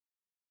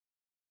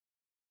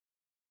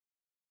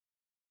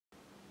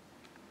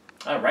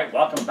All right,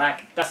 welcome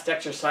back. Best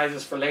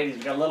exercises for ladies.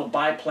 We got a little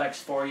biplex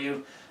for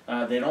you.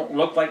 They don't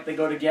look like they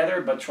go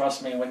together, but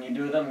trust me, when you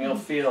do them, you'll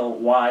feel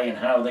why and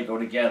how they go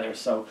together.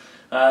 So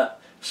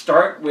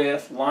start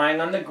with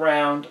lying on the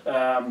ground,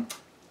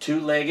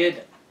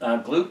 two-legged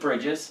glute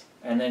bridges,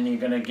 and then you're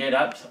going to get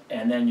up,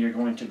 and then you're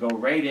going to go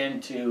right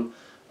into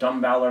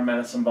dumbbell or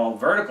medicine ball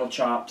vertical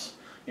chops.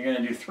 You're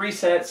going to do 3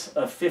 sets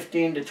of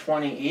 15 to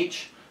 20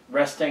 each,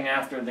 resting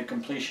after the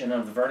completion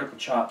of the vertical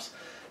chops.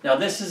 Now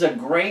this is a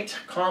great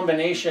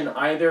combination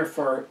either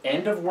for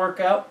end of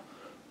workout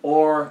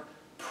or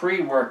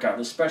pre-workout,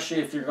 especially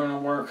if you're going to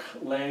work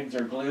legs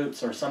or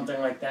glutes or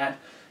something like that.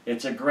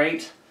 It's a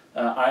great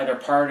either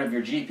part of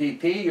your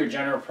GPP, your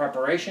general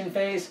preparation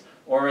phase,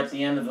 or at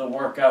the end of the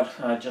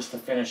workout just to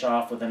finish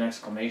off with an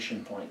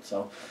exclamation point.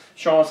 So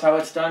show us how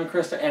it's done,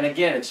 Krista. And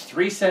again, it's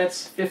 3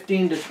 sets,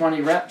 15 to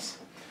 20 reps.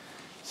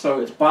 So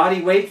it's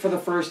body weight for the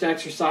first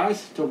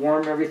exercise to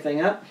warm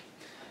everything up.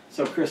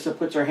 So Krista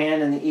puts her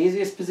hand in the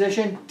easiest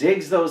position,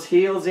 digs those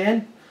heels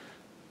in,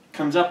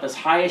 comes up as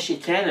high as she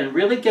can, and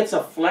really gets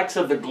a flex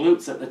of the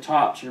glutes at the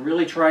top. She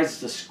really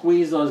tries to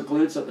squeeze those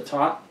glutes at the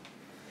top.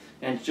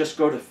 And just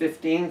go to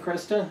 15,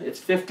 Krista. It's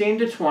 15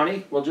 to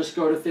 20. We'll just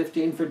go to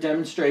 15 for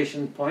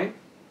demonstration point.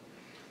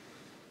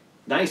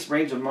 Nice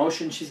range of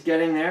motion she's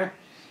getting there.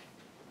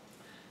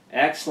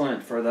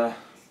 Excellent for the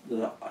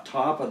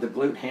top of the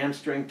glute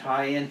hamstring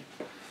tie-in.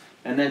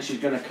 And then she's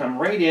going to come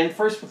right in,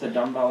 first with a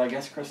dumbbell, I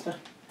guess, Krista.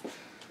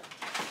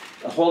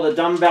 Hold a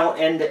dumbbell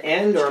end to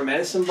end or a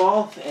medicine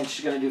ball, and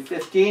she's going to do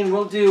 15.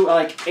 We'll do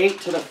like 8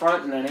 to the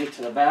front and then 8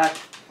 to the back.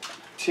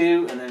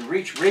 2, and then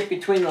reach right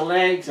between the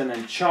legs, and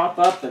then chop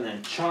up and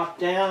then chop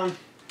down.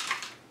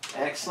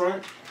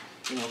 Excellent.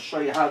 And we'll show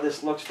you how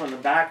this looks from the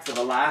back for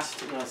the last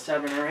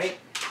 7 or 8.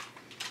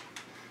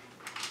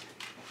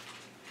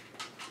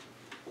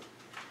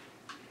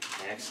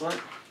 Excellent.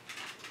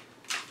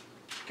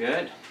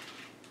 Good.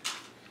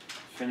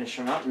 Finish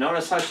them up.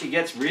 Notice how she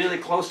gets really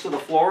close to the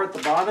floor at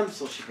the bottom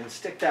so she can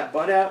stick that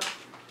butt out.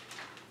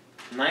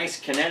 Nice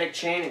kinetic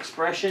chain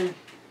expression.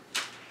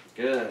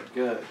 Good,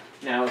 good.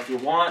 Now if you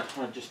want,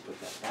 I'll just put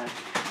that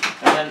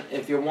back. And then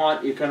if you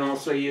want, you can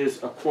also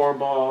use a core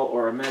ball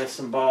or a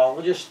medicine ball.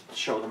 We'll just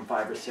show them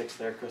 5 or 6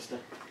 there, Krista.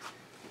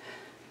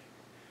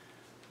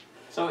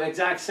 So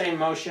exact same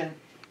motion.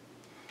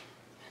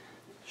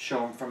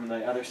 Show them from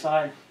the other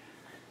side.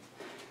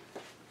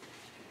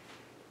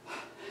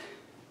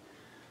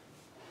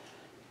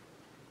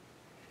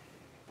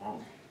 Oh,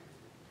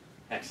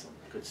 excellent,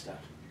 good stuff.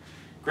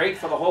 Great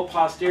for the whole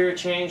posterior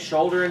chain,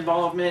 shoulder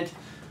involvement.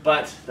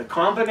 But the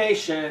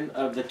combination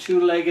of the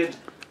two-legged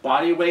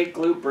body weight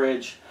glute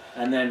bridge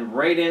and then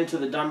right into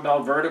the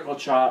dumbbell vertical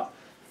chop,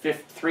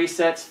 3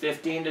 sets,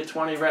 15 to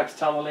 20 reps.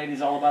 Tell the ladies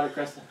all about it,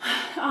 Krista.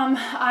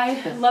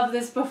 I love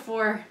this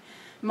before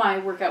my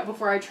workout,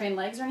 before I train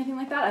legs or anything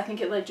like that. I think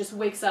it like just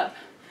wakes up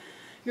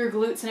your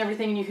glutes and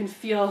everything, and you can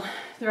feel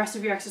the rest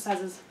of your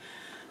exercises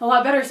a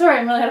lot better. Sorry,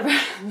 I'm really out of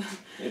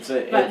breath.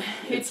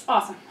 It's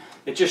awesome.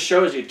 It just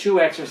shows you 2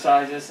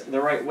 exercises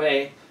the right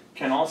way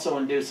can also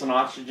induce an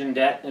oxygen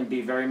debt and be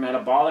very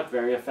metabolic,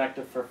 very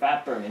effective for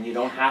fat burning. You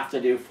don't have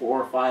to do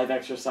 4 or 5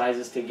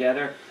 exercises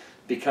together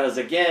because,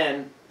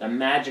 again, the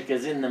magic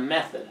is in the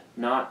method,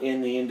 not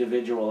in the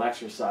individual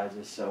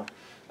exercises. So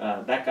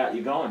that got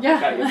you going. Yeah.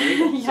 That got you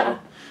breathing. Yeah.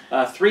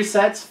 So 3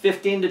 sets,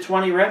 15 to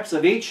 20 reps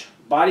of each.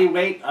 Body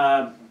weight,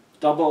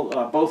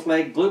 both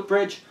leg glute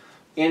bridge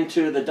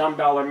into the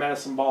dumbbell or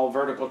medicine ball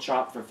vertical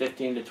chop for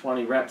 15 to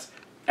 20 reps.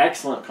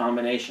 Excellent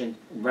combination.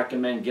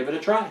 Recommend give it a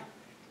try.